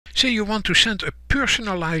Say you want to send a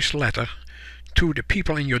personalized letter to the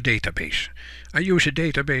people in your database. I use a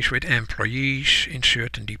database with employees in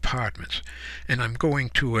certain departments, and I'm going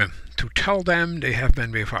to tell them they have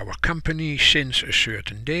been with our company since a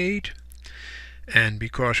certain date, and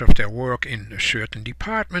because of their work in a certain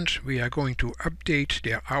department we are going to update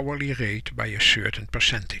their hourly rate by a certain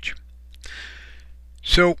percentage.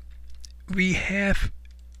 So we have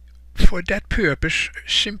for that purpose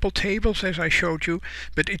simple tables as I showed you,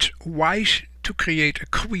 but it's wise to create a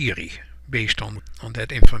query based on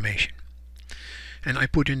that information. And I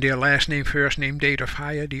put in their last name, first name, date of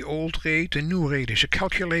hire, the old rate, the new rate is a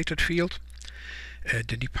calculated field,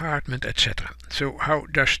 the department, etc. So how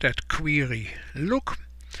does that query look?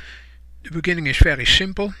 The beginning is very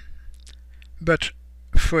simple, but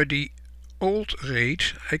for the old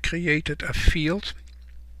rate I created a field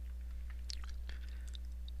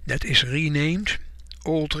that is renamed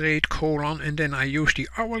old rate colon, and then I use the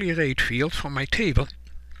hourly rate field from my table,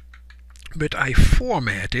 but I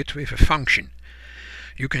format it with a function.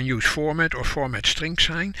 You can use format or format string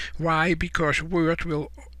sign. Why? Because Word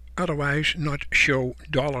will otherwise not show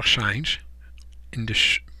dollar signs in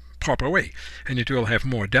this proper way, and it will have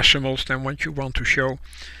more decimals than what you want to show.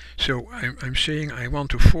 So I'm saying I want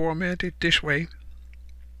to format it this way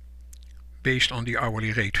based on the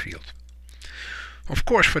hourly rate field. Of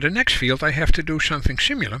course, for the next field I have to do something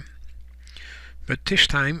similar, but this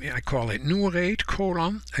time I call it new rate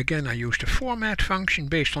colon. Again I use the format function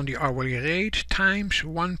based on the hourly rate times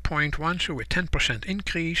 1.1, so a 10%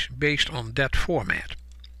 increase based on that format.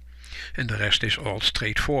 And the rest is all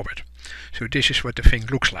straightforward. So this is what the thing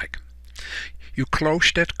looks like. You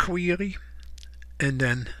close that query and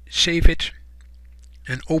then save it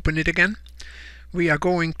and open it again. We are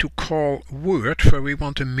going to call Word, for we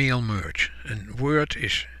want a mail merge, and Word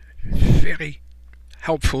is very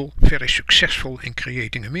helpful, very successful in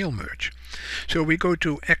creating a mail merge. So we go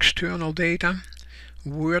to external data,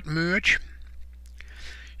 Word merge.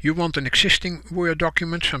 You want an existing Word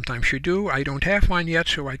document, sometimes you do. I don't have one yet,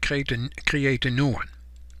 so I create a new one.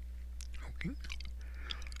 Okay.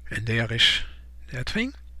 And there is that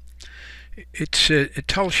thing. It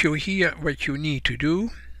tells you here what you need to do.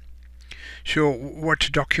 So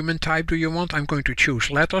what document type do you want? I'm going to choose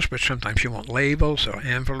letters, but sometimes you want labels or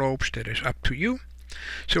envelopes. That is up to you.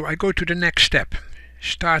 So I go to the next step,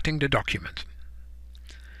 starting the document.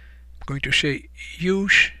 I'm going to say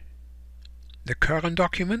use the current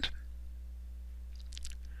document.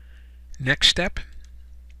 Next step,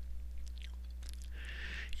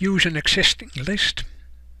 use an existing list.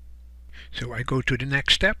 So I go to the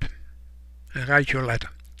next step and write your letter.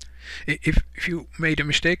 If you made a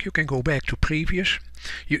mistake, you can go back to previous.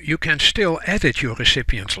 You can still edit your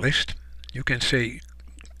recipients list. You can say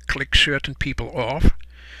click certain people off.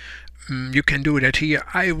 You can do that here.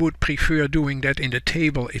 I would prefer doing that in the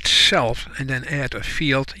table itself and then add a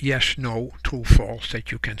field yes, no, true, false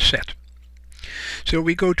that you can set. So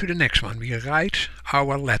we go to the next one. We write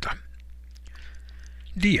our letter.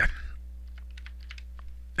 Dear.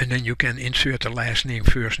 And then you can insert the last name,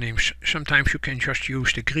 first name. Sometimes you can just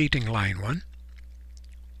use the greeting line one.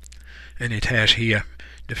 And it has here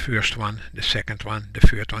the first one, the second one, the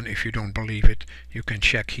third one. If you don't believe it, you can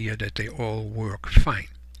check here that they all work fine.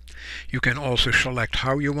 You can also select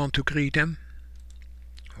how you want to greet them.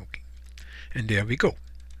 Okay. And there we go.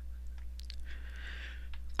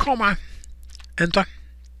 Comma, enter.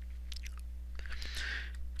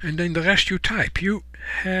 And then the rest you type. You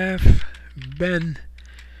have been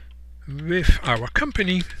with our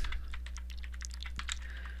company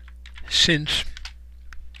since,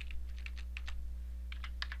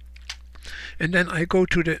 and then I go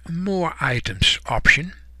to the more items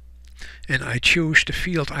option and I choose the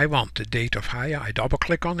field I want, the date of hire. I double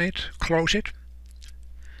click on it, close it.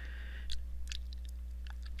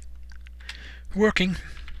 Working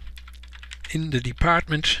in the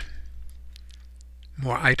department,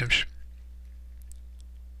 more items,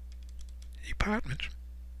 department,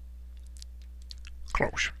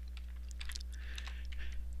 close.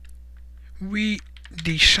 We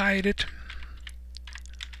decided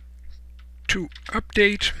to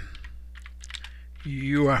update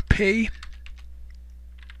your pay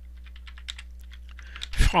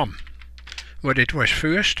from what it was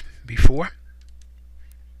first, before,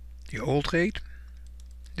 the old rate,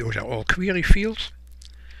 those are all query fields,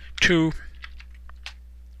 to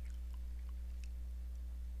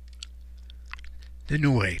the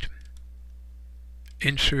new rate.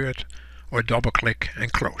 Insert or double click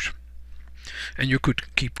and close. And you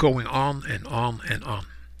could keep going on and on and on.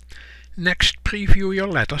 Next, preview your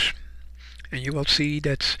letters and you will see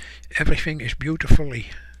that everything is beautifully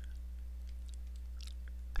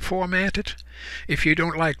formatted. If you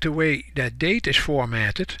don't like the way that date is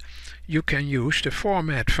formatted, you can use the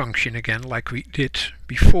format function again like we did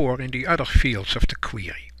before in the other fields of the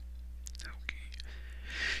query. Okay.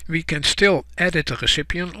 We can still edit the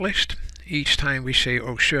recipient list. Each time we say,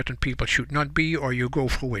 oh, certain people should not be, or you go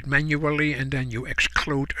through it manually and then you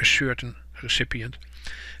exclude a certain recipient.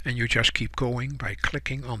 And you just keep going by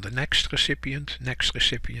clicking on the next recipient, next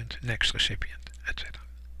recipient, next recipient, etc.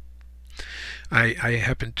 I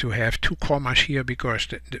happen to have 2 commas here because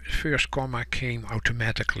the first comma came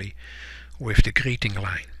automatically with the greeting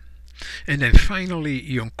line. And then finally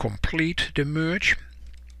you complete the merge,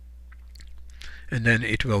 and then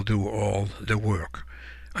it will do all the work.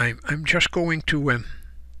 I'm just going to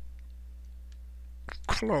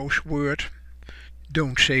close Word,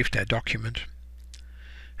 don't save that document.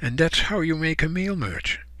 And that's how you make a mail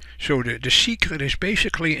merge. So the secret is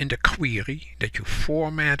basically in the query, that you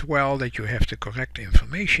format well, that you have the correct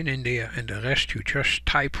information in there, and the rest you just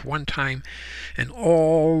type one time and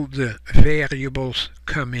all the variables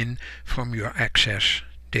come in from your Access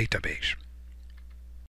database.